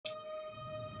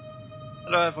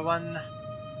Hello everyone,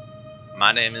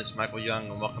 my name is Michael Young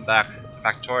and welcome back to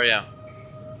Factorio.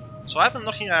 So I've been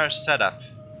looking at our setup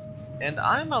and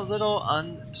I'm a little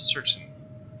uncertain.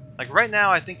 Like right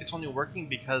now I think it's only working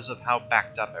because of how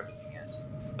backed up everything is.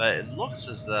 But it looks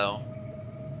as though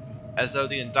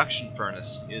the induction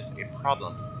furnace is a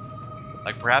problem.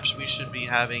 Like perhaps we should be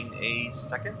having a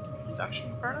second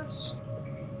induction furnace?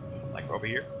 Like over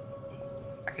here?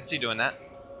 I could see doing that.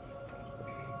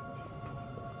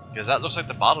 Because that looks like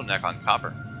the bottleneck on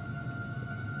copper.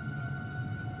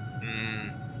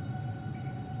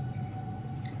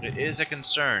 It is a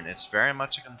concern. It's very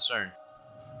much a concern.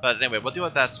 But anyway, we'll deal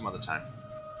with that some other time.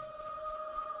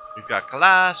 We've got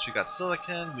glass, we've got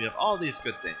silicon, we have all these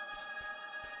good things.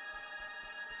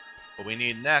 What we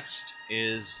need next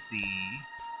is the...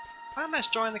 Why am I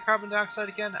storing the carbon dioxide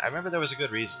again? I remember there was a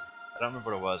good reason. I don't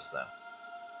remember what it was though.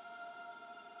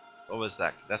 What was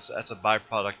that? That's a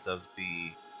byproduct of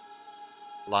the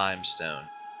limestone,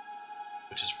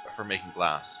 which is for making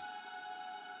glass.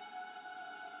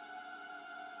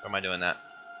 Why am I doing that?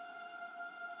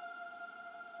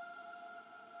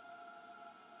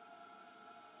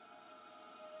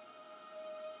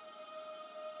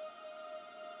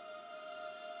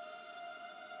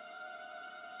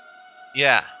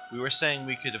 Yeah, we were saying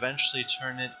we could eventually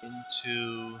turn it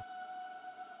into...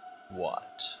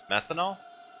 what? Methanol?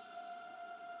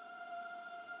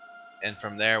 And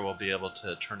from there we'll be able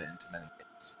to turn it into many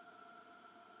things.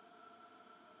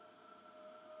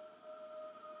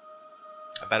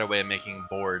 A better way of making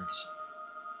boards.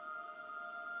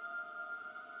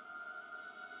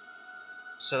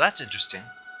 So that's interesting.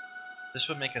 This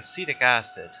would make acetic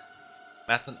acid.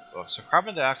 So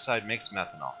carbon dioxide makes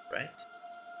methanol, right?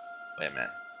 Wait a minute.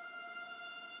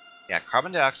 Yeah,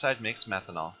 carbon dioxide makes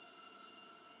methanol.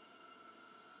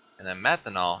 And then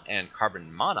methanol and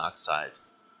carbon monoxide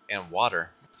and water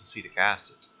makes acetic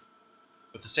acid.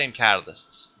 With the same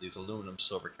catalysts, these aluminum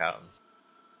silver catalysts.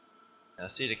 And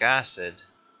acetic acid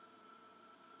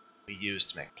we use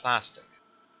to make plastic.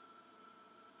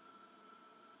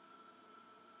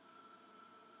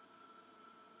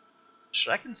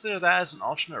 Should I consider that as an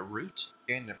alternate route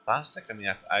getting to plastic? I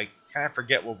mean, I kind of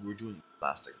forget what we were doing with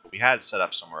plastic, but we had it set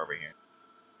up somewhere over here.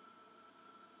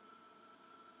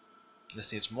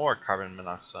 This needs more carbon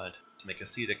monoxide to make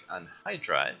acetic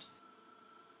anhydride,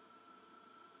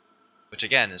 which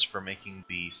again is for making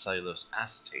the cellulose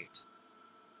acetate.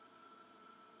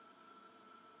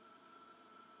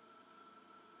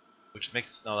 Which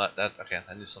makes okay,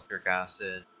 that needs sulfuric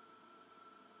acid,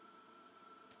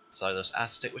 cellulose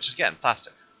acetate, which is again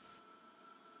plastic,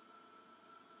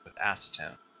 with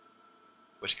acetone,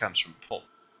 which comes from pulp.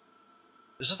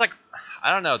 There's just like,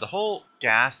 I don't know, the whole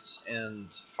gas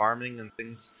and farming and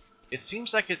things, it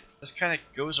seems like it just kind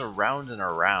of goes around and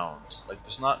around. Like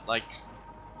there's not like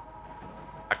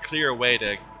a clear way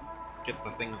to get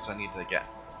the things I need to get.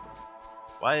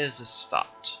 Why is this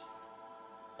stopped?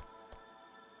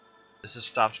 This is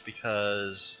stopped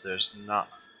because there's not...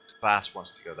 Glass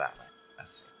wants to go that way. I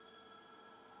see.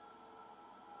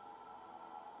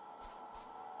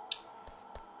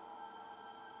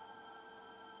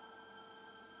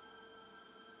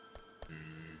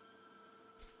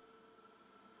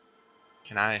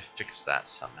 Can I fix that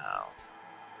somehow?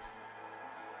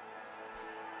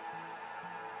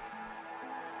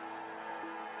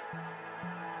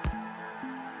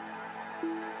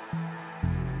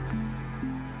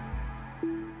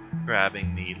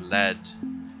 Grabbing the lead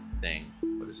thing.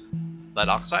 What is it? Lead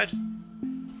oxide?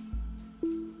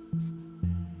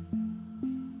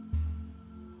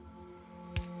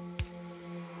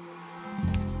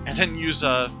 And then use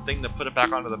a thing to put it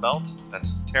back onto the belt?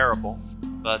 That's terrible.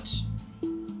 But...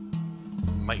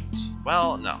 might.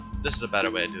 Well, no. This is a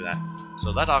better way to do that.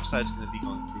 So lead oxide is going to be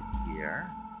going through here.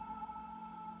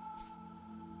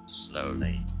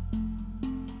 Slowly.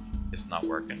 It's not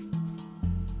working.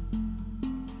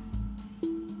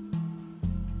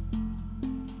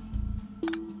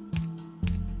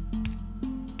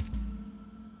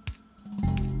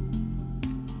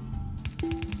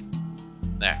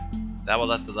 There. That will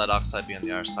let the lead oxide be on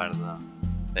the other side of the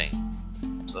thing.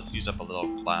 So let's use up a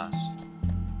little glass.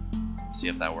 See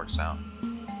if that works out.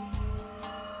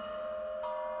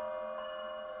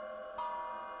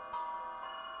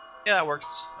 Yeah, that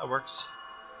works. That works.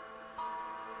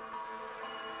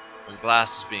 When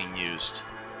glass is being used,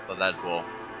 the lead will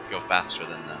go faster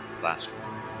than the glass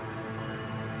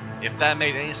will. If that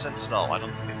made any sense at all, I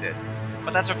don't think it did.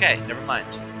 But that's okay, never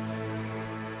mind.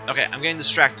 Okay, I'm getting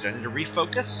distracted. I need to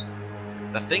refocus.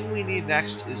 The thing we need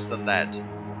next is the lead.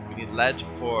 We need lead to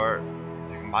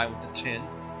combine with the tin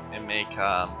and make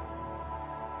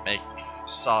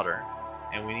solder.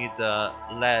 and we need the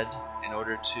lead in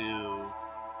order to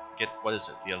get, what is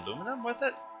it, the aluminum with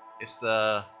it? It's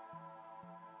the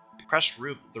crushed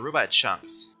the Rubyte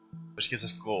chunks, which gives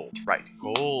us gold. Right,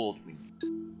 gold we need.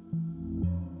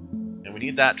 And we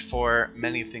need that for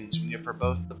many things. We need it for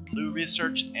both the blue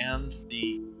research and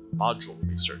the module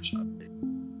research.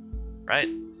 Right?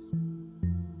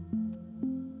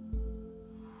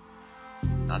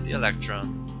 Not the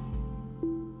electron.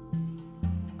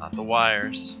 Not the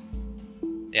wires.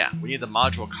 Yeah, we need the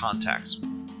module contacts.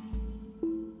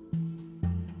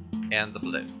 And the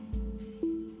blue.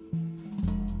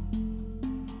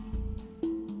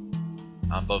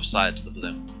 On both sides of the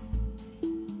blue.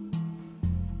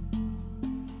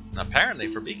 Apparently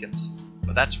for beacons.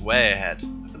 But that's way ahead.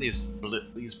 Look at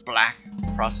these black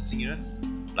processing units.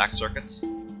 Black circuits.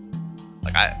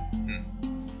 Like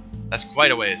that's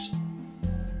quite a ways.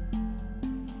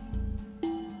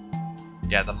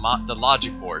 Yeah, the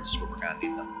logic boards is what we're gonna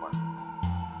need them for.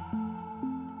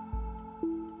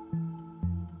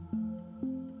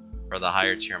 For the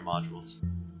higher tier modules.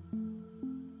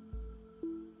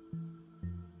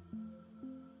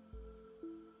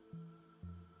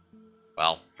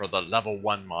 Well, for the level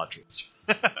 1 modules.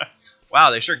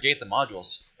 Wow, they sure gate the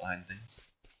modules behind things.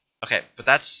 Okay, but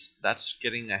that's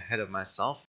getting ahead of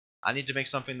myself. I need to make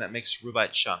something that makes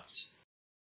Rubyte chunks.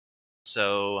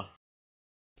 So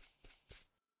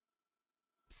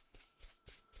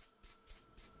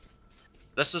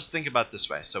let's just think about it this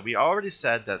way. So we already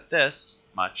said that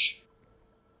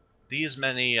these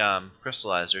many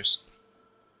crystallizers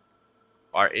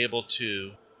are able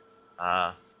to,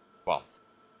 well,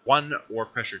 1 ore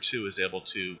crusher 2 is able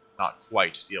to not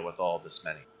quite deal with all this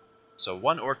many. So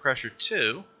 1 ore crusher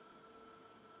 2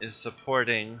 is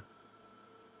supporting,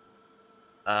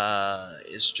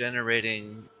 is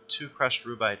generating 2 crushed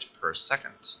Rubyte per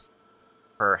second,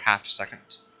 per half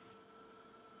second.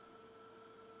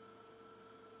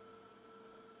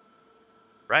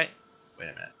 Right? Wait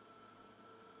a minute.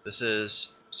 This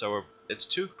is, so it's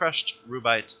 2 crushed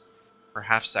Rubyte per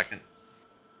half second,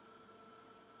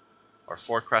 or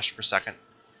 4 crushed per second,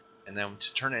 and then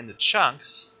to turn it into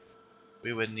chunks,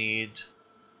 we would need,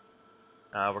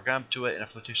 we're going to do it in a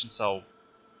flotation cell.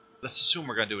 Let's assume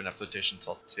we're going to do it in a flotation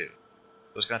cell 2. So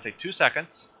it's going to take 2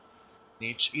 seconds,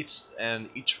 and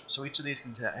so each of these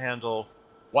can handle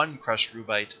 1 crushed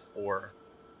Rubyte ore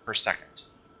per second.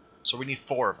 So we need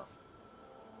 4 of them.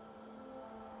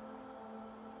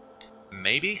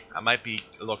 Maybe? I might be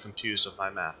a little confused with my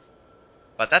math.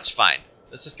 But that's fine.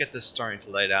 Let's just get this starting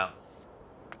to lay out.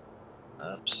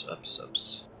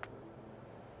 Oops.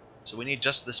 So we need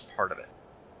just this part of it.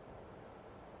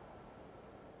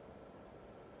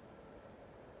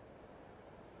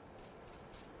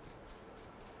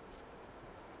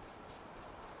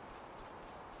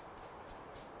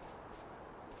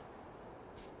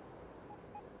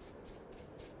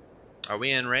 Are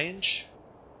we in range?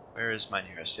 Where is my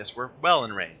nearest? Yes, we're well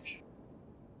in range.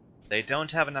 They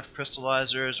don't have enough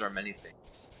crystallizers or many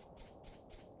things.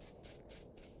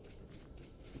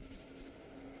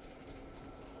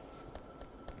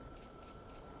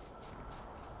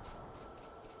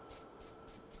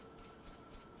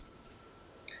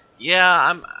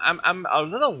 Yeah, I'm a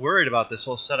little worried about this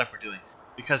whole setup we're doing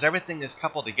because everything is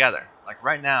coupled together. Like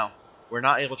right now, we're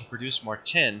not able to produce more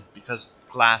tin because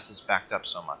glass is backed up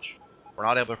so much. We're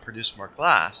not able to produce more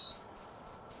glass.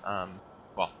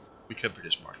 Well, we could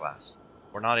produce more glass.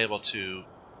 We're not able to...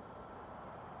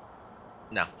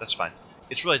 No, that's fine.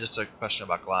 It's really just a question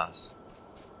about glass.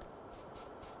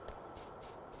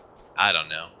 I don't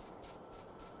know.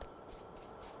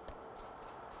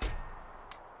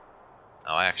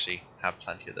 Oh, I actually have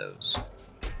plenty of those.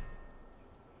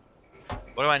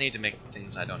 What do I need to make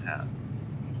things I don't have?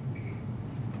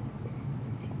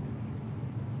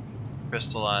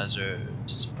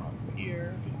 Crystallizers on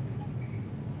here.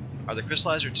 Are the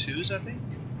crystallizer 2s, I think?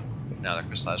 No, they're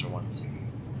crystallizer 1s.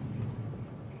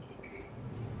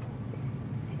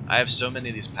 I have so many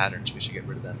of these patterns, we should get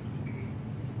rid of them.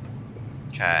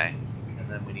 Okay. And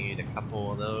then we need a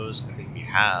couple of those. I think we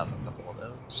have a couple of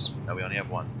those. No, we only have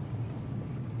 1.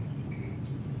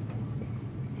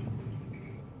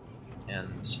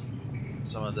 And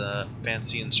some of the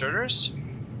fancy inserters.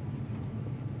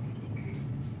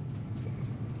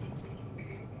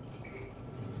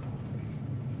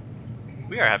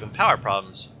 We are having power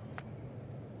problems.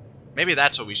 Maybe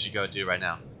that's what we should go do right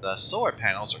now. The solar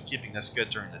panels are keeping us good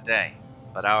during the day,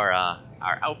 but our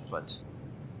output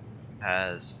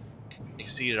has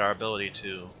exceeded our ability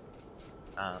to.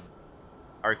 Our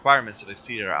requirements have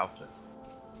exceeded our output.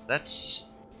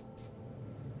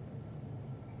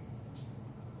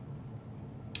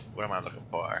 What what am I looking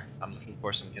for? I'm looking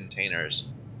for some containers.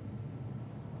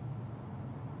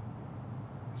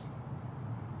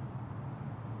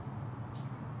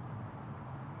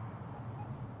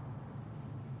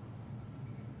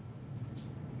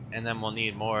 And then we'll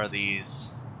need more of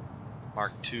these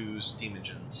Mark II steam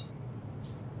engines.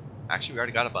 Actually, we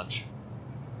already got a bunch.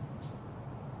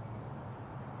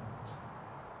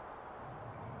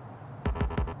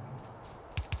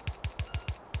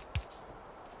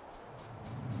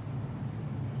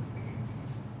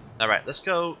 Alright, let's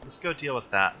go deal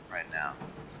with that right now.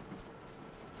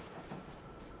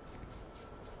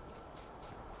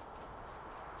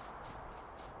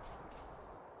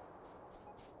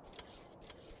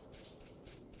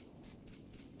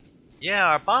 Yeah,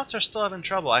 our bots are still having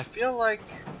trouble. I feel like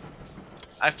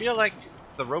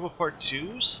the Roboport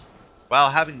 2s, while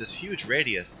having this huge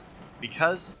radius,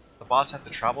 because the bots have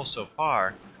to travel so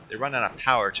far, they run out of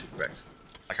power too quick.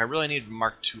 Like, I really need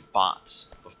Mark II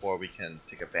bots before we can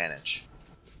take advantage.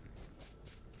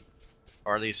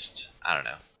 Or at least, I don't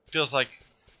know. It feels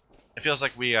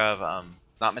like we have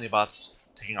not many bots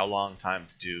taking a long time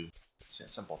to do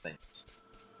simple things.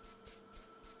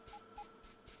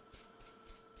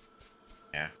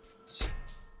 Yeah. Let's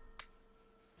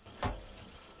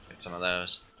get some of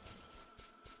those.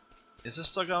 Is this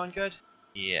still going good?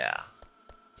 Yeah.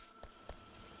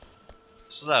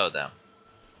 Slow though.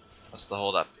 What's the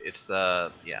hold up? It's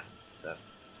the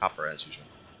copper as usual.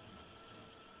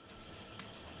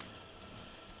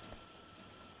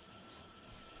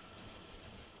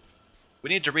 We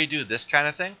need to redo this kind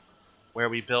of thing, where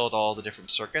we build all the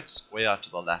different circuits way out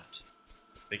to the left,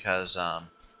 because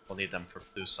we'll need them for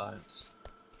blue sides.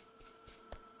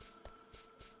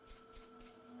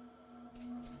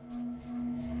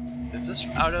 Is this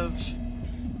out of?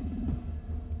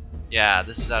 Yeah,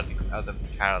 this is out of the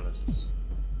catalysts.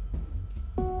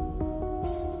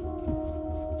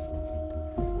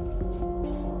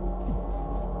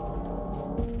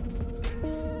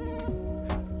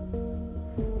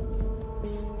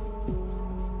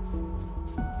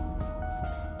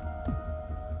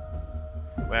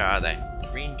 Where are they?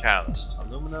 Green catalysts,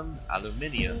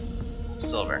 aluminium,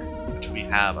 silver, which we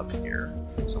have up here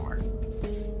somewhere.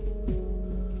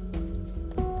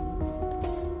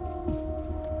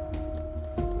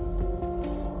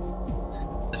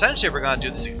 Essentially, we're going to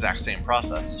do this exact same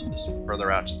process, just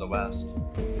further out to the west.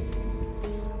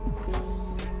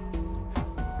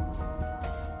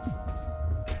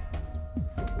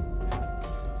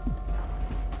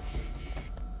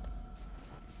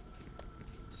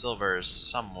 Silver's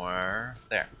somewhere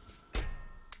there.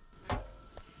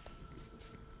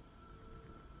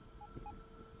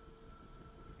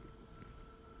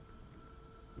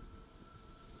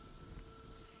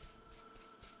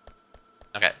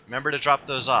 Okay, remember to drop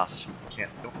those off.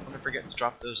 Don't want to forget to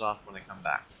drop those off when I come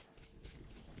back.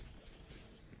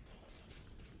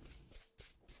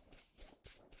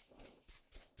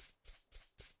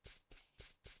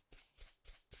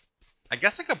 I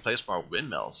guess I could place more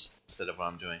windmills instead of what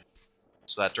I'm doing,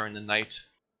 so that during the night,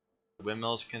 the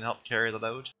windmills can help carry the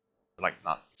load. Like,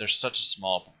 there's such a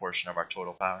small proportion of our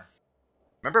total power.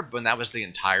 Remember when that was the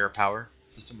entire power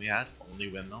system we had, only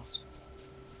windmills,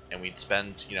 and we'd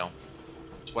spend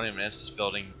 20 minutes just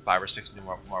building 5 or 6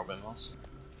 more windmills.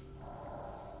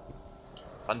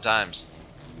 Fun times.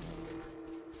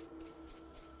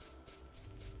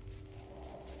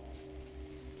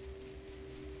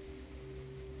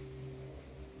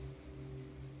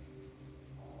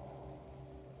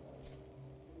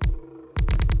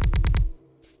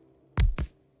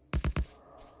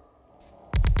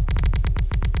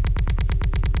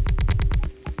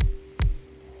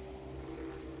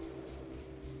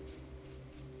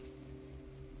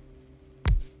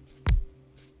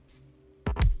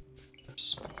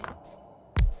 Oops.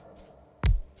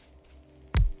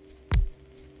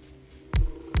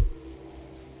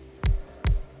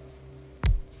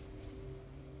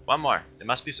 One more. It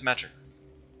must be symmetric.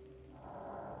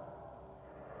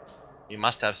 You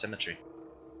must have symmetry.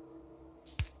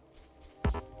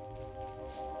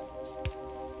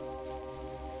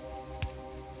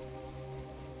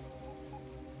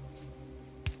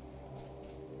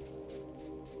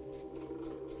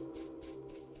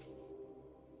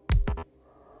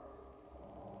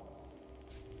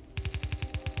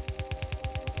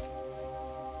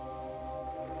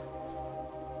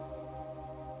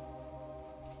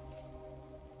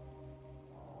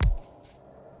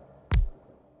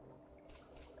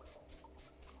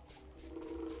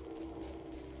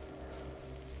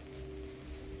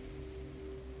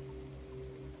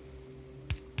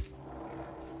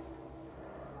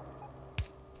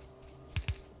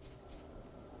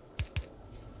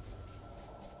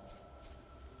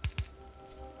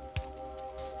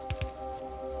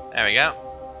 There we go.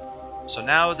 So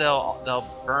now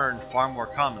they'll burn far more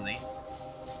commonly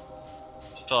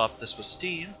to fill up this with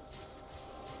steam,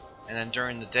 and then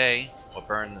during the day we'll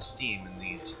burn the steam in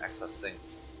these excess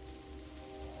things.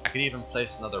 I could even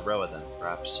place another row of them,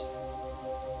 perhaps.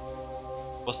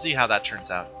 We'll see how that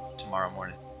turns out tomorrow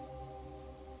morning.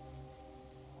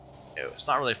 It's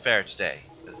not really fair today,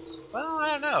 because, well, I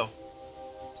don't know.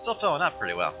 It's still filling up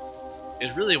pretty well.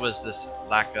 It really was this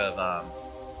lack of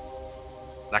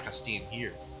steam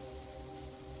here.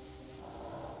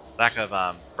 Lack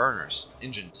of burners,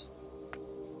 engines.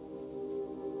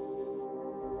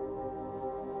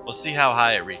 We'll see how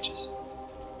high it reaches.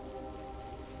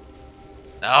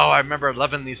 Oh, I remember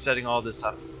loving these, setting all this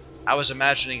up. I was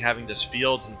imagining having just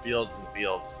fields and fields and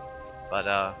fields,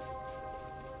 but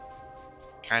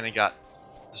kind of got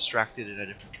distracted in a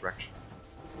different direction.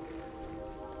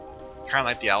 Kind of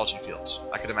like the algae fields.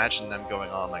 I could imagine them going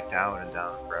on like down and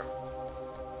down forever.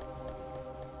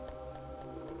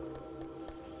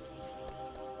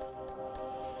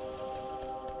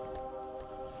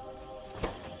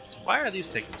 Why are these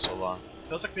taking so long?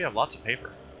 Feels like we have lots of paper.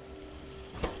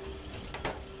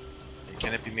 And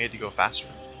can it be made to go faster?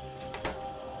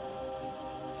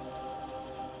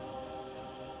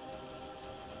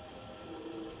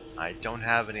 I don't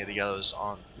have any of the yellows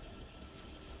on.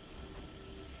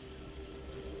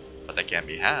 But they can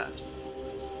be had.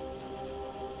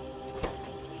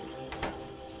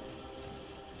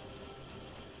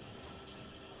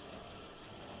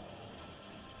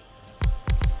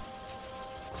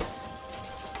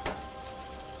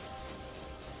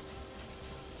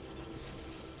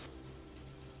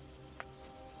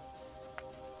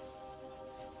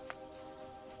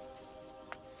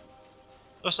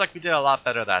 Looks like we did a lot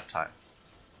better that time.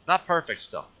 Not perfect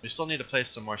still. We still need to place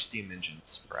some more steam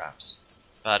engines, perhaps.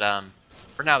 But,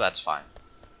 for now that's fine.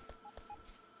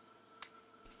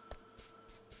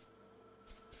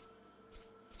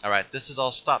 Alright, this is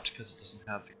all stopped because it doesn't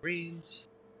have the greens.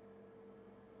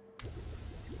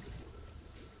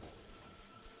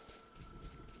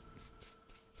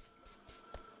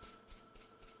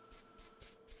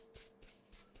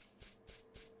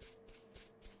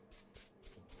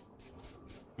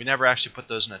 We never actually put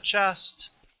those in a chest,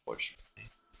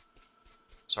 fortunately.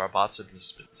 So our bots have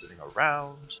just been sitting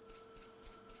around.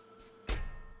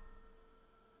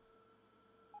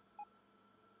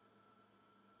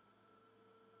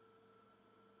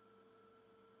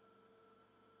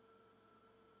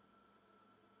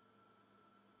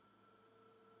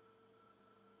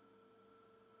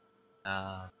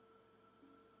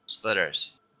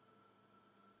 Splitters.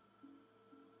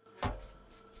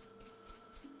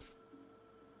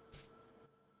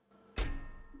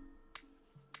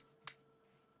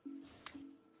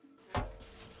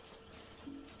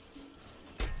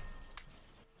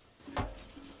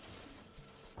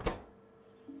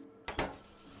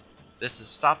 This is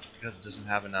stopped because it doesn't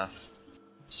have enough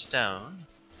stone.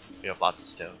 We have lots of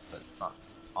stone, but not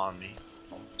on me.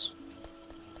 Almost.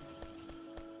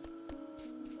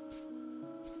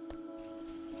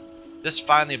 This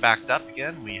finally backed up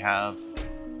again. We have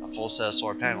a full set of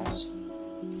solar panels.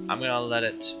 I'm gonna let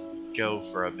it go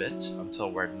for a bit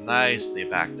until we're nicely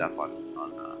backed up on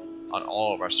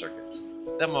all of our circuits.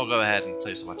 Then we'll go ahead and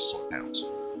place a bunch of solar panels.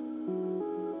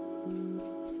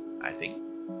 I think.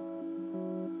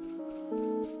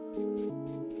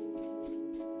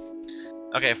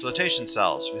 Okay, flotation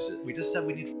cells. We just said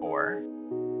we need 4.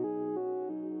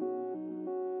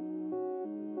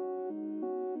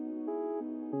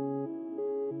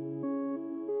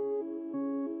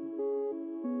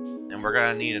 And we're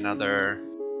gonna need another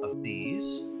of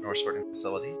these in our sorting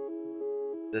facility.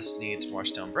 This needs more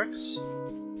stone bricks.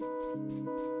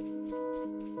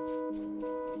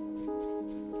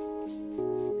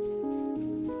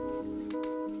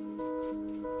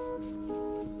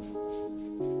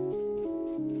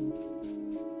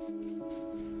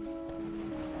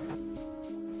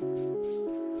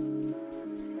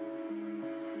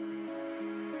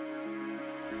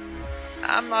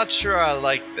 I'm not sure I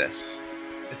like this.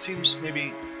 It seems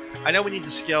maybe... I know we need to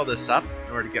scale this up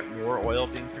in order to get more oil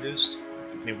being produced.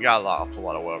 I mean, we got an awful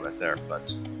lot of oil right there,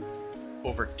 but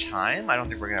over time, I don't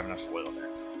think we're going to have enough oil there.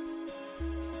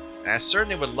 And I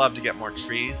certainly would love to get more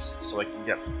trees so I can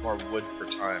get more wood per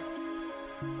time.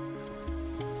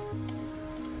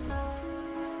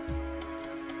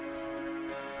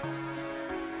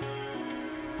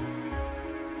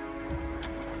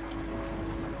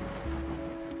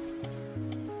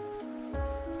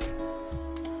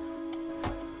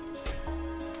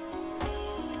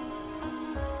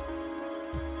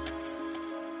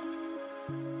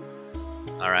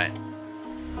 Alright.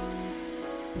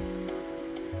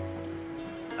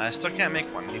 I still can't make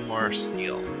one. Need more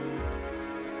steel.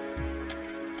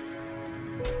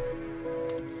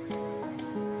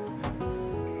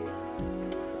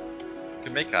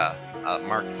 Could make a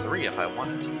Mark III if I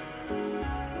wanted.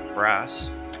 Brass.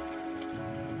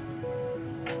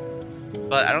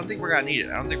 But I don't think we're gonna need it.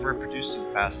 I don't think we're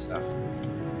producing fast enough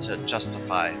to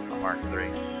justify a Mark III.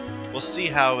 We'll see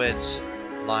how it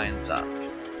lines up.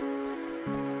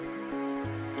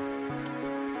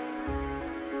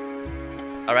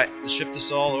 Alright, let's ship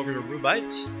this all over to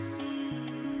Rubyte.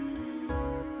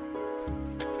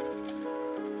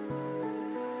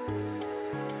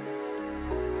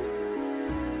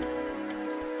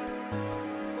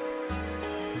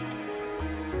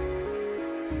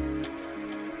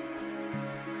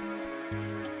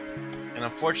 And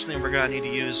unfortunately, we're gonna need to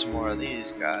use more of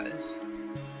these guys.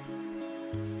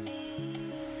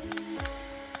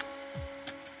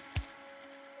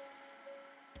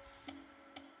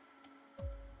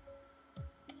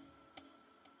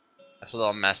 That's a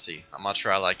little messy. I'm not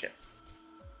sure I like it.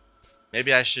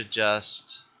 Maybe I should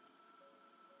just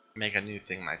make a new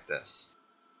thing like this.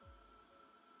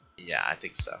 Yeah, I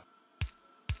think so.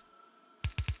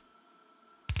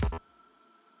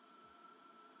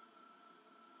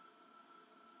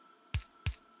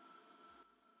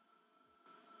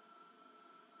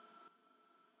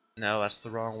 No, that's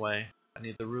the wrong way. I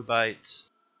need the Rubyte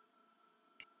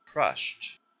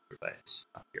crushed. Rubyte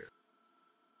up here.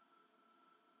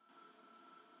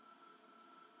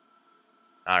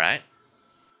 Alright.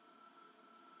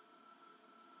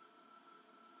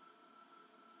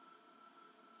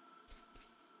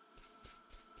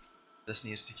 This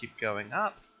needs to keep going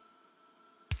up.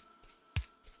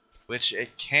 Which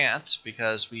it can't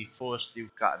because we foolishly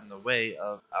got in the way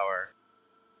of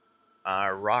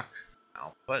our rock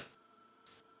output.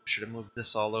 Should have moved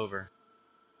this all over.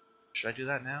 Should I do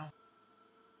that now?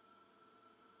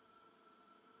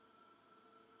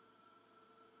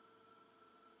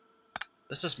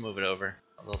 Let's just move it over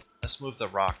a little. Let's move the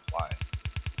rock line.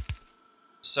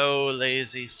 So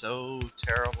lazy, so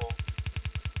terrible.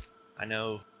 I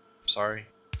know. Sorry.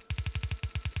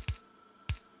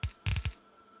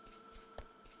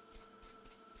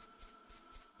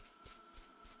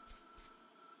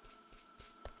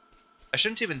 I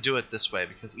shouldn't even do it this way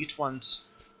because each one's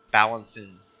balanced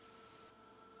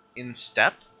in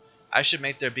step. I should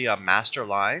make there be a master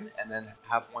line and then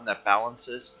have one that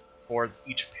balances for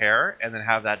each pair and then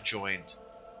have that joined.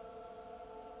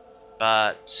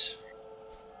 But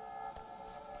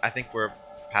I think we're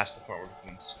past the point where we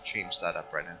can change that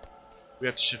up right now. We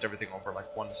have to shift everything over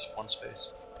like one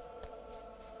space.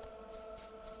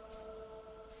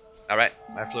 Alright,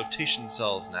 my flotation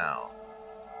cells now.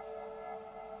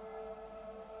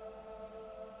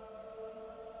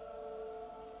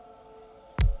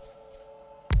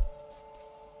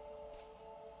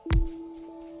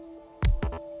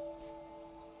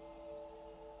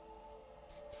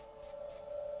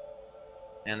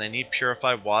 And they need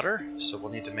purified water, so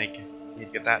we'll need to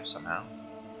get that somehow.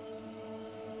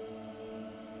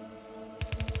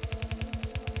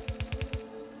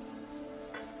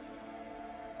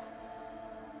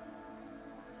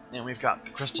 And we've got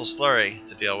the crystal slurry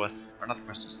to deal with, or not the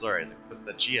crystal slurry,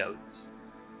 the geodes.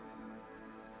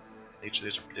 Each of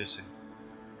these are producing.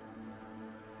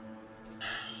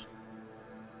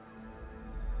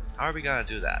 How are we gonna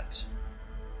do that?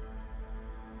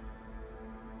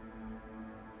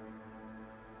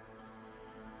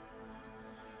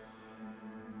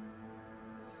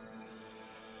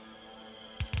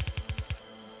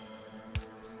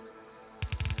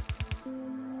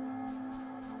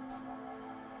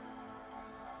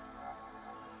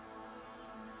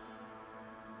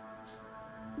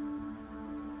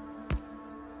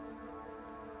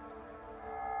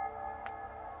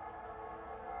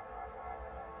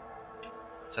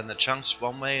 Send the chunks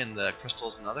one way and the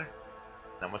crystals another.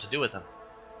 Then what to do with them?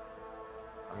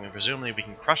 I mean, presumably we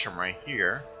can crush them right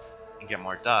here and get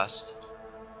more dust.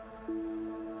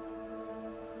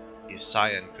 These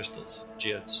cyan crystals,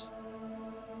 geodes.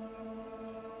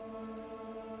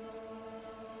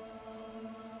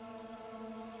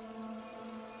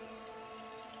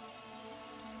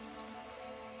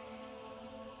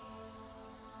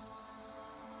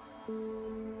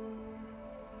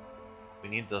 We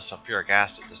need the sulfuric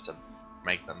acid just to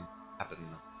make them happen.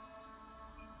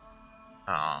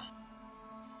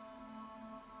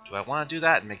 Do I want to do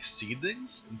that and make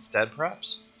seedlings instead,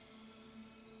 perhaps?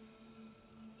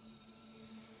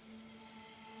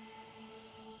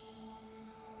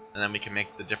 And then we can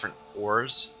make the different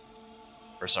ores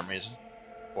for some reason,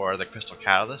 or the crystal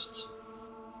catalyst.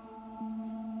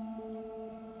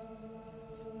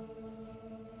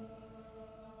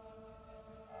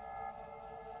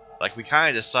 Like, we kind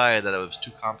of decided that it was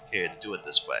too complicated to do it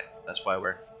this way. That's why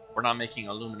we're not making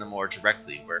aluminum ore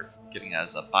directly. We're getting it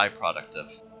as a byproduct of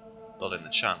building the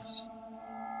chunks.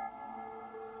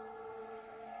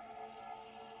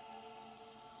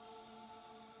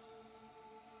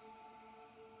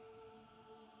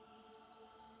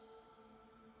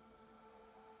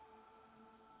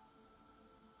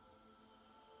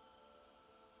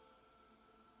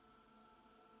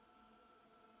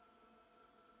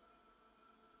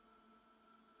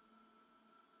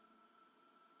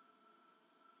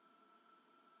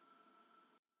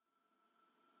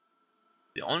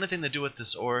 The only thing to do with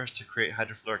this ore is to create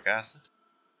hydrofluoric acid.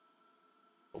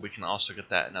 But we can also get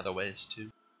that in other ways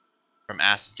too. From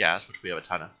acid gas, which we have a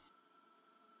ton of.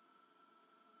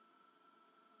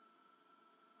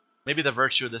 Maybe the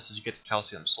virtue of this is you get the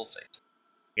calcium sulfate.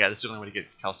 Yeah, this is the only way to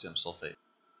get calcium sulfate.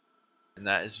 And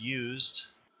that is used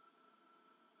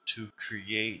to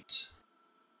create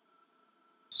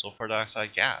sulfur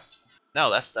dioxide gas. No,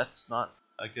 that's not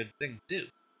a good thing to do.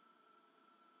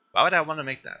 Why would I want to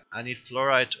make that? I need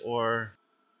fluorite, or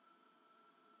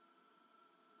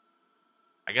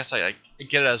I guess I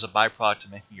get it as a byproduct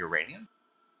of making uranium.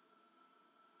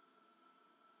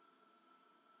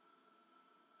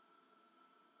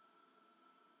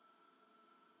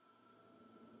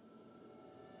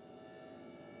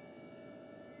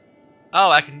 Oh,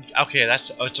 I can. Okay,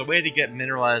 it's a way to get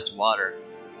mineralized water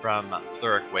from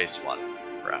fluoric wastewater,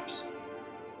 perhaps.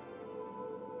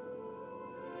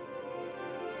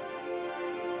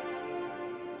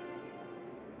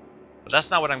 But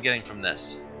that's not what I'm getting from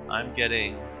this. I'm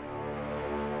getting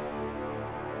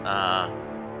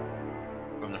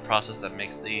from the process that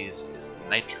makes these is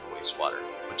nitric wastewater,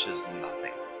 which is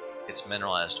nothing. It's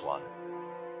mineralized water.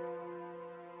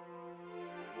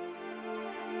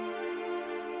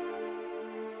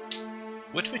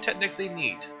 Which we technically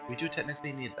need. We do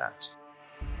technically need that.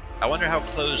 I wonder how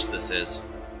closed this is.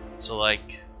 So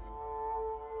like...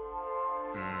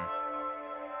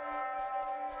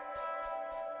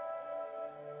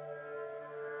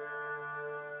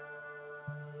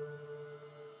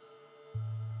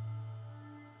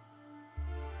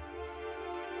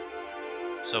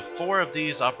 So 4 of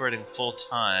these operating full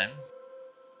time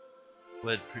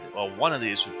would, well, one of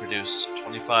these would produce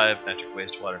 25 nitric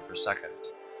wastewater per second.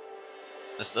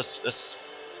 Let's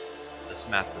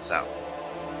math this out.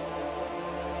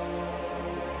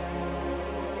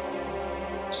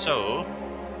 So,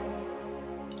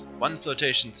 one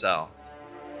flotation cell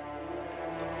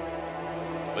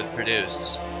would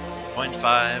produce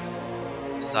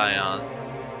 0.5 scion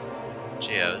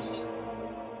geos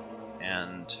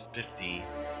and 50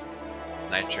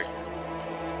 nitric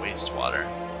wastewater.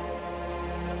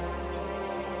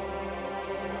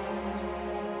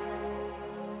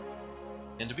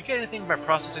 And do we get anything by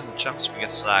processing the chunks we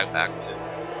get slag back to?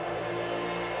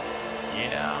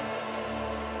 Yeah.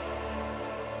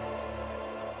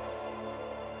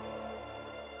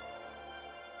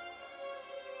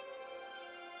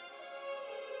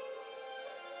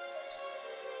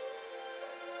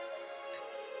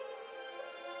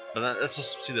 But then let's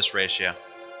just see this ratio.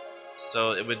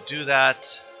 So it would do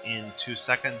that in 2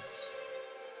 seconds.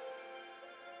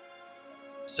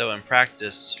 So in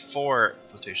practice, 4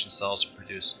 flotation cells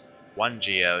produce 1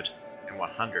 geode and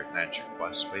 100 nitric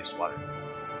wastewater.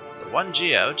 The 1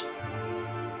 geode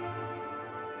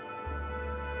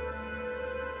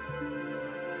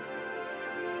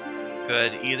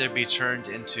could either be turned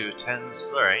into 10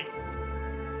 slurry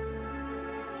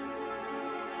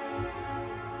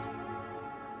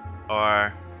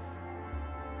or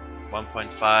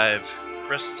 1.5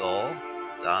 crystal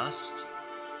dust,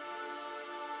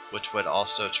 which would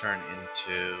also turn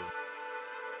into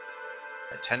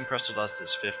 10 crystal dust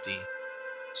is 50,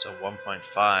 so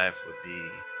 1.5 would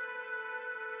be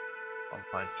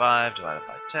 1.5 divided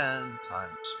by 10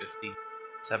 times 50,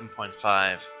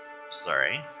 7.5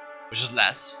 slurry, which is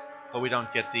less, but we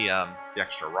don't get the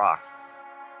extra rock,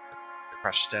 the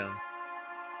crushed stone.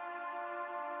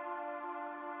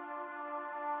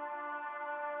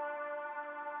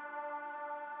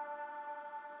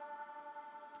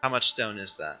 How much stone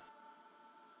is that?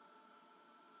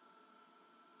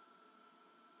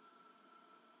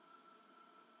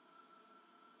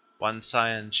 One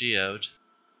cyan geode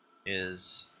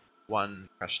is 1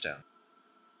 crushed stone.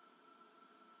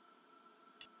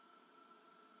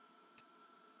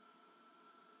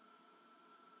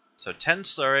 So 10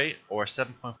 slurry or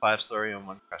 7.5 slurry and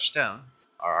 1 crushed stone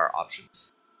are our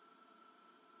options.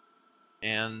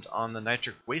 And on the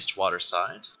nitric wastewater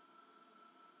side,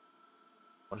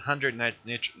 100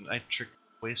 nitric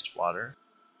wastewater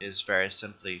is very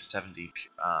simply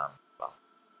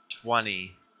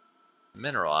 20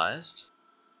 mineralized.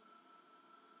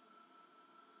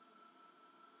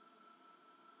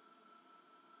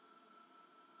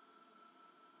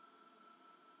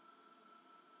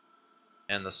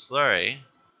 And the slurry,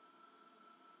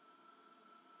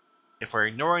 if we're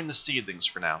ignoring the seedlings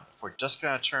for now, if we're just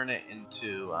going to turn it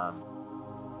into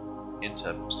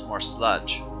some more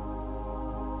sludge,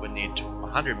 we need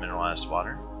 100 mineralized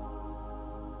water.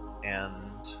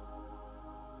 And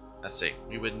let's see,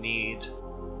 we would need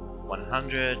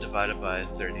 100 divided by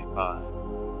 35.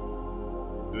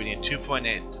 We would need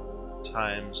 2.8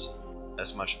 times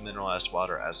as much mineralized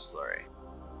water as slurry.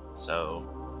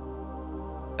 So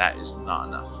that is not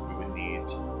enough. We would need,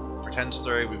 for 10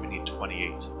 slurry, we would need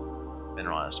 28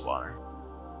 mineralized water.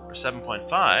 For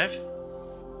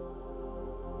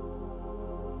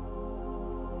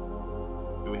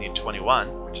 7.5, we would need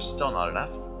 21, which is still not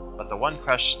enough. But the one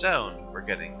crushed stone we're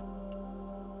getting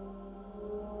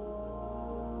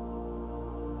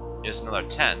is another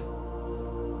 10.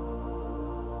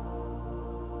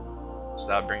 So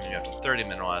that would bring you up to 30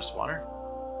 mineralized water,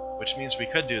 which means we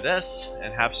could do this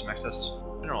and have some excess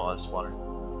mineralized water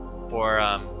for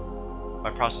by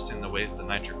processing the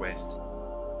nitric waste.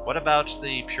 What about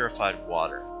the purified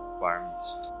water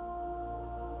requirements?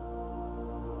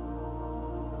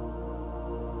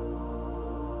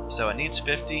 So it needs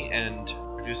 50 and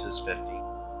produces 50,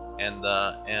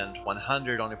 and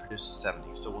 100 only produces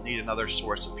 70. So we'll need another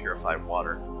source of purified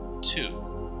water too.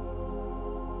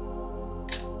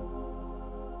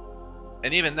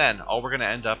 And even then, all we're going to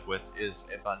end up with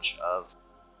is a bunch of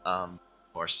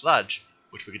more sludge,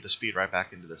 which we get to feed right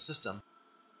back into the system,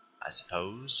 I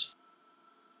suppose.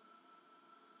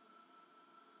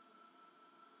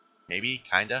 Maybe,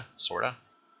 kinda, sorta.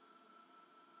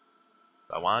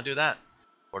 Do I want to do that?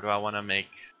 Or do I want to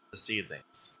make the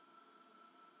seedlings?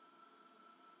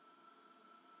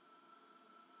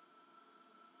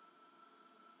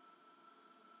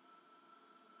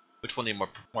 Which will need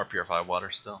more purified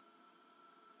water still.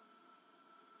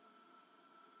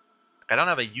 I don't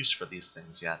have a use for these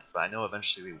things yet, but I know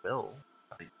eventually we will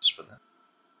have a use for them.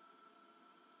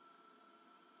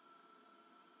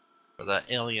 For the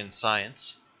alien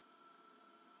science.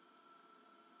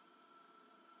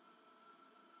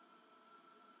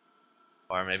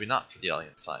 Or maybe not for the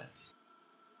alien science.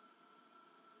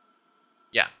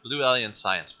 Yeah, blue alien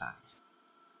science packs.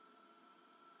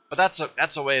 But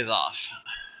that's a ways off.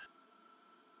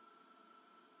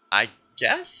 I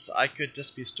guess I could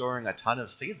just be storing a ton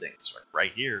of seedlings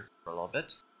right here for a little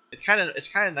bit. It's kind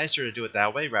of nicer to do it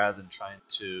that way rather than trying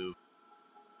to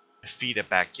feed it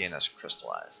back in as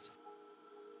crystallized.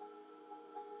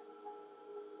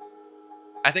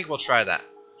 I think we'll try that.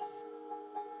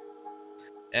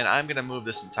 And I'm gonna move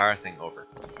this entire thing over.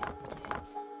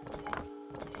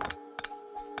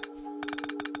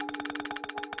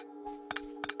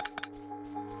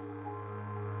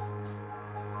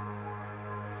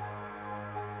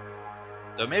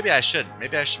 Though maybe I should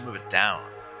move it down.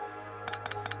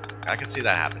 I can see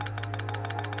that happening.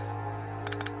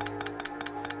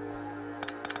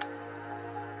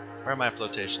 Where are my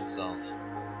flotation cells?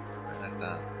 Right like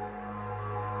that.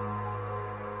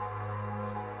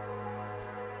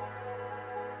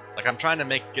 Like I'm trying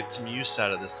to get some use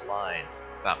out of this line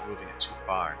without moving it too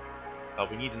far.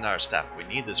 But we need another step. We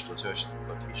need this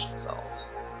flotation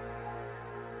cells.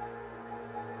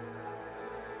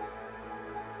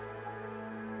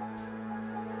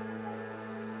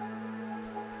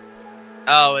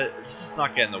 Oh, this is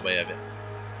not getting in the way of it.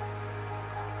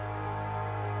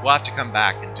 We'll have to come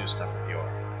back and do stuff with the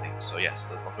ore, I think. So yes,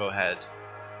 we'll go ahead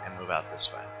and move out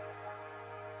this way.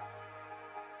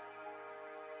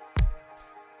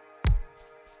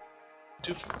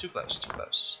 Too close, too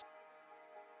close.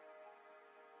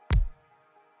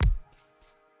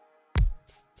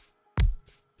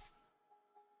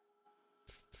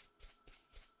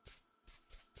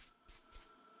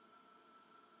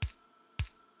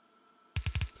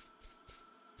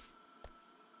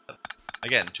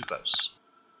 Again, too close.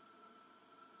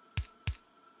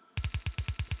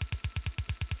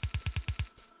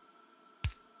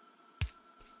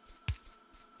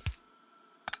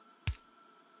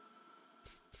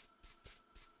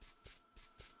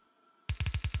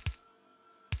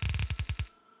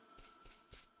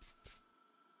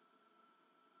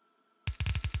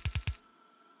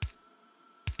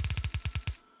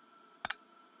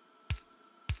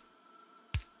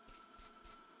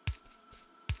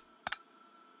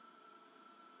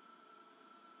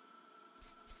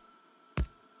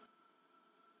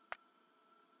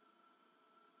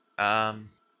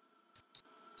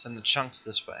 Send the chunks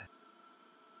this way.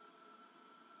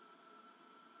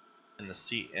 And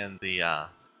the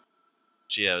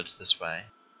geodes this way.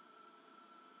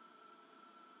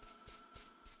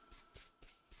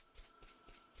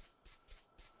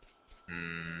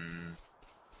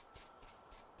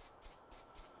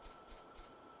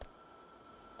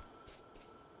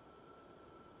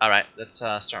 Alright, let's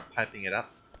start piping it up.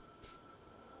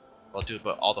 We'll do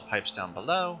all the pipes down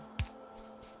below.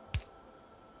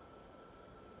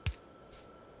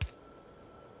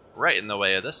 Right in the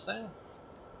way of this thing,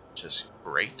 which is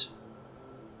great.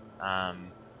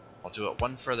 I'll do it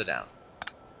one further down.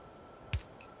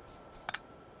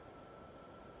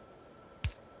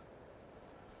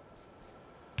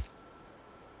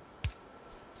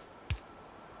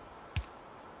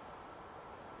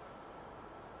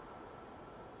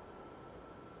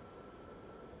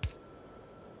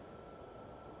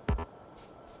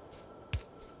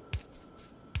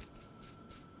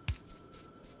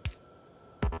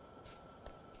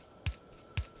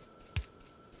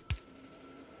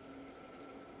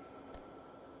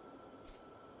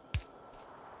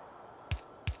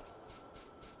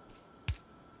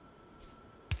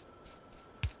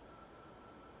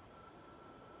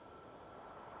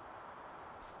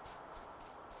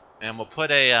 And we'll put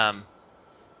a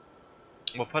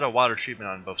water treatment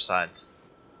on both sides.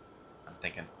 I'm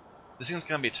thinking this thing's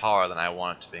gonna be taller than I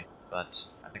want it to be, but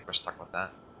I think we're stuck with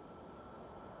that.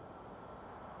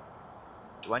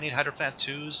 Do I need hydroplant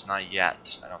 2s? Not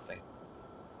yet, I don't think.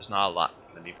 There's not a lot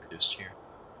gonna be produced here.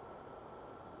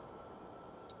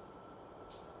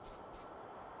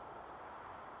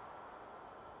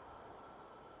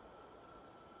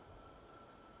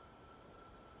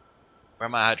 Where are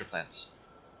my hydroplants?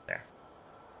 There.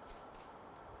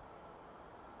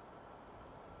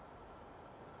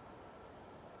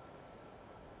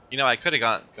 You know, I could have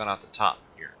gone out the top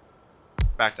here. In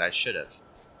fact, I should have.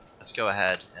 Let's go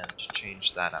ahead and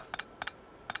change that up.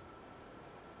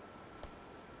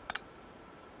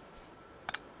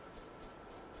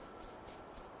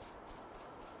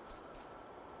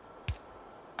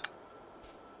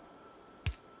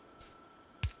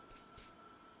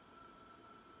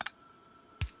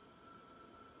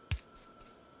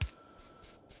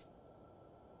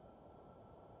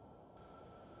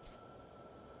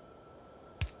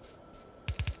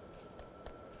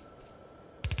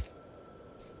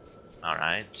 All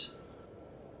right.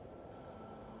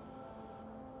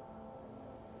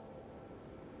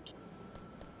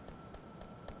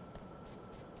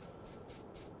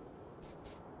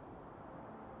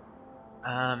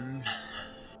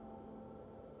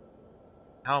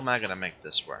 How am I gonna make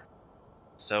this work?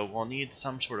 So we'll need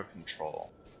some sort of control.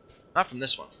 Not from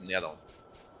this one, from the other one.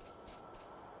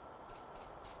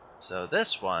 So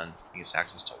this one needs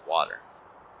access to water.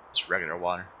 Just regular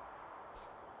water.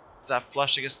 Is that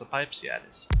flush against the pipes? Yeah, it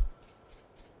is.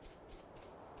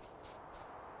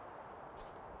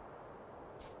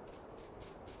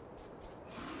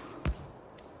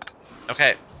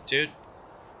 Okay, dude.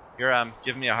 You're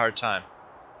giving me a hard time.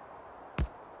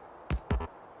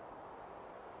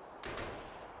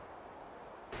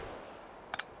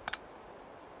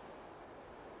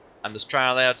 I'm just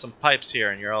trying to lay out some pipes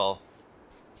here and you're all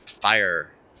fire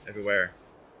everywhere.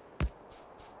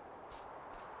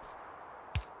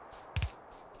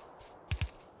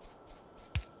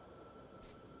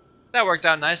 That worked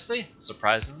out nicely,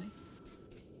 surprisingly.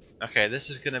 Okay, this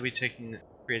is going to be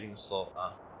creating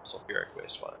sulfuric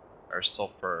wastewater, or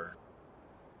sulfur,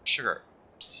 sugar,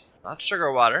 not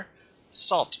sugar water,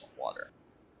 salt water,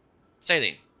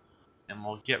 saline, and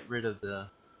we'll get rid of the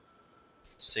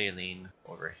saline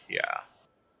over here.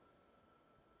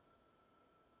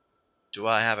 Do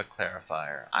I have a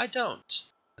clarifier? I don't.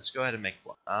 Let's go ahead and make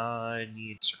one. I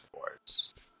need circuit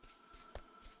boards.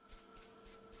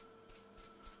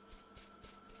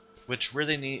 Which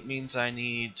really means I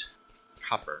need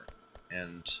copper.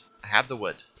 And I have the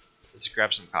wood. Let's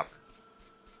grab some copper.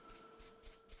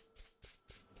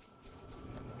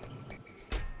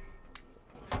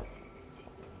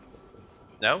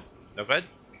 No? No good?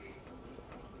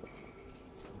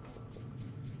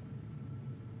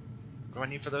 What do I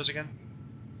need for those again?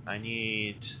 I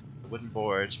need wooden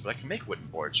boards, but I can make wooden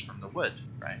boards from the wood,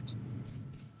 right?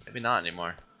 Maybe not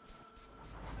anymore.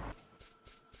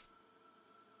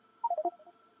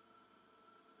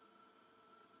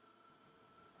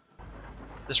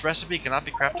 This recipe cannot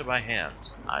be crafted by hand.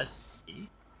 I see.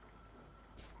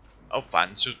 Oh, fine.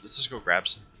 Let's just go grab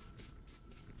some.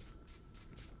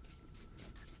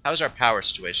 How's our power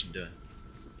situation doing?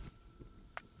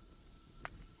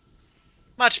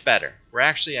 Much better. We're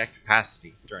actually at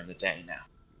capacity during the day now.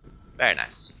 Very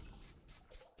nice.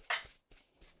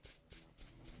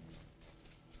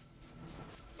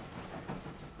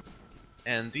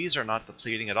 And these are not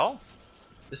depleting at all.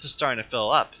 this is starting to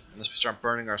fill up. Unless we start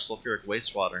burning our sulfuric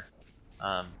wastewater,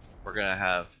 we're gonna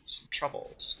have some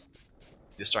troubles.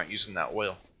 You start using that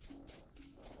oil.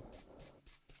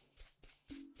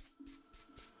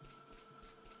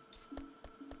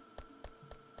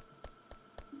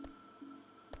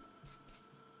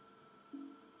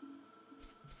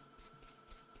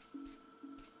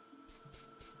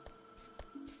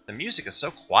 The music is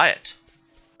so quiet.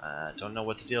 Don't know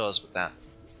what the deal is with that.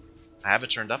 I have it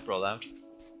turned up real loud.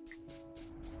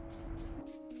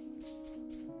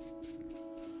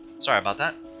 Sorry about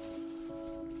that.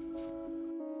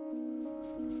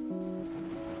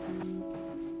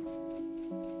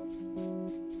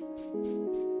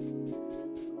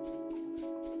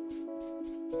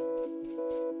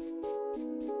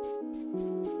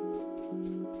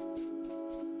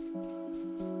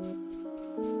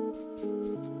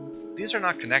 These are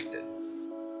not connected.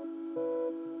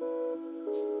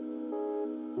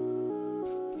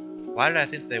 Why did I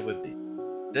think they would be?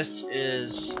 This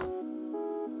is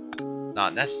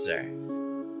not necessary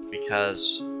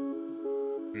because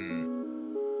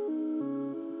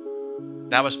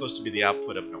that was supposed to be the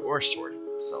output of an ore storage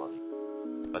facility,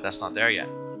 but that's not there yet,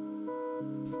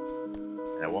 and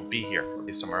it won't be here. It'll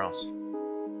be somewhere else.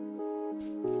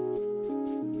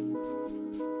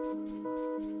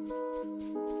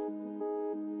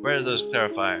 Where are those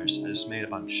clarifiers? I just made a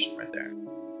bunch right there.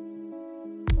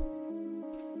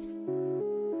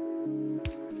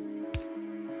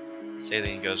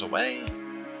 Saline goes away.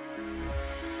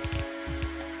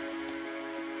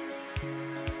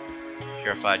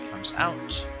 Purified comes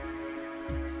out.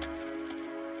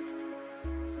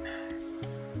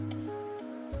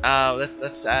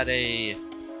 Let's add a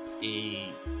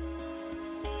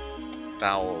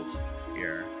valve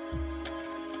here,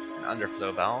 an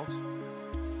underflow valve,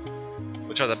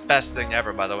 which are the best thing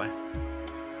ever, by the way.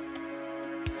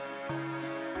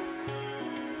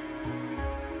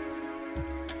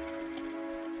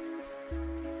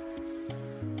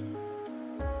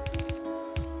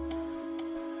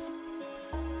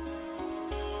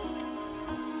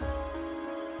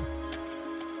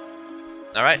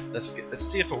 All right, let's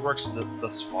see if it works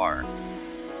thus far.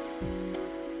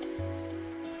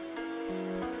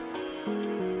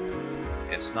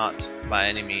 It's not by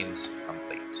any means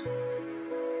complete.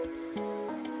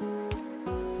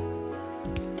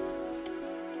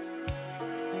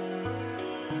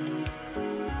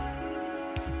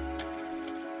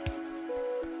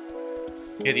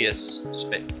 Hideous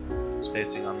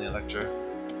spacing on the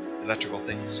electrical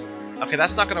things. Okay,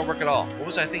 that's not going to work at all. What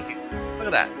was I thinking? Look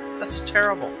at that. That's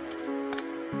terrible.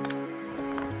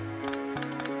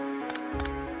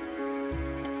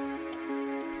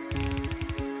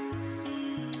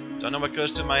 Don't know what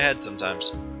goes through my head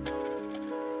sometimes.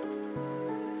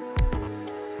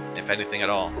 If anything at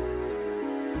all.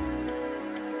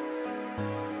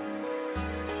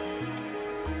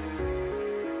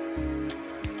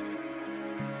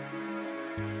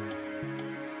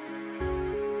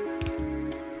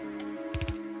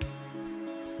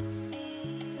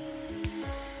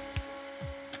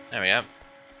 There we go.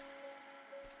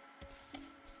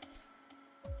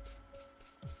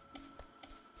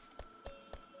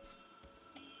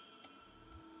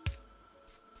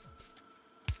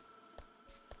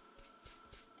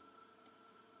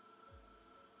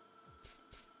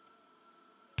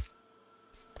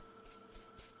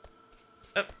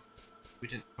 Oh, we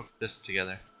didn't hook this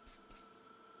together.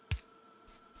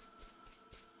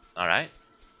 All right.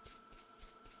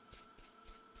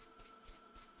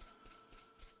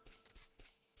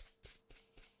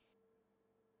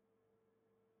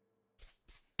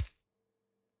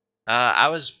 I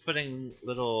was putting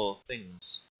little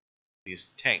things, these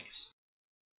tanks,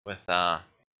 with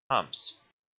pumps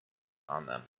on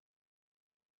them.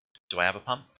 Do I have a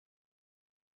pump?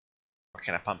 Or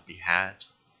can a pump be had?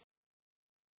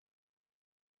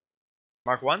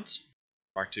 Mark 1s?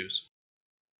 Mark 2s?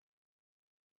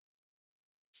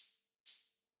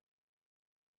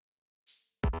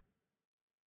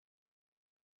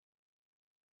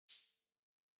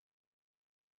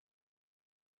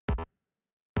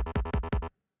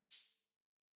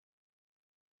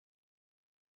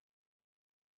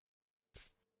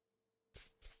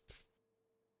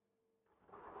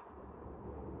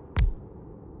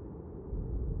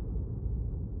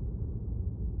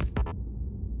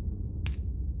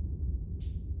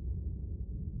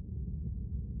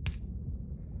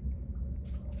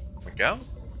 There we go.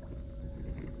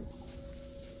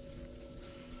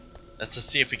 Let's just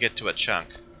see if we get to a chunk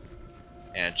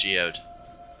and a geode.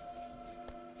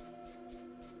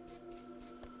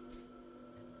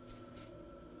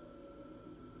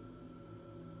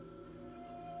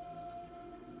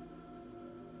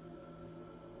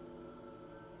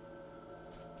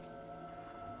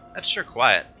 That's sure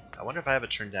quiet. I wonder if I have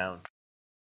it turned down.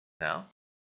 No?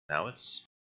 No, it's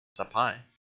up high.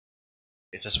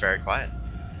 It's just very quiet.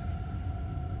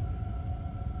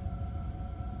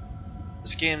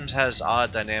 This game has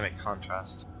odd dynamic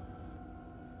contrast.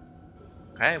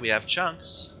 Okay, we have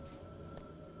chunks.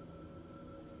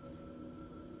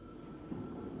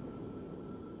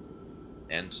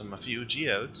 And a few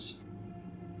geodes.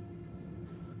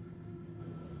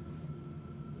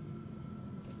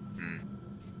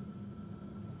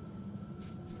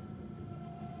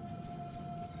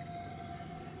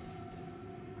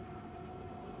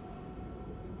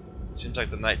 Seems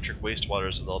like the nitric wastewater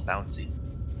is a little bouncy.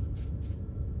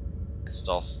 It's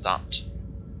all stopped.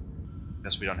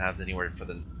 Guess we don't have anywhere for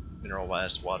the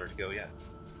mineralized water to go yet.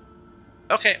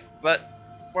 Okay,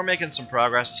 but we're making some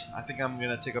progress. I think I'm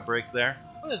gonna take a break there.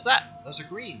 What is that? There's a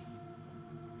green.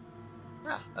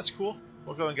 Yeah, that's cool.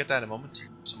 We'll go and get that in a moment,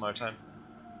 some other time.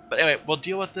 But anyway, we'll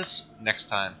deal with this next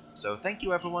time. So thank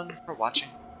you everyone for watching.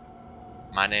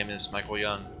 My name is Michael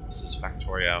Young. This is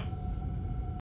Factorio.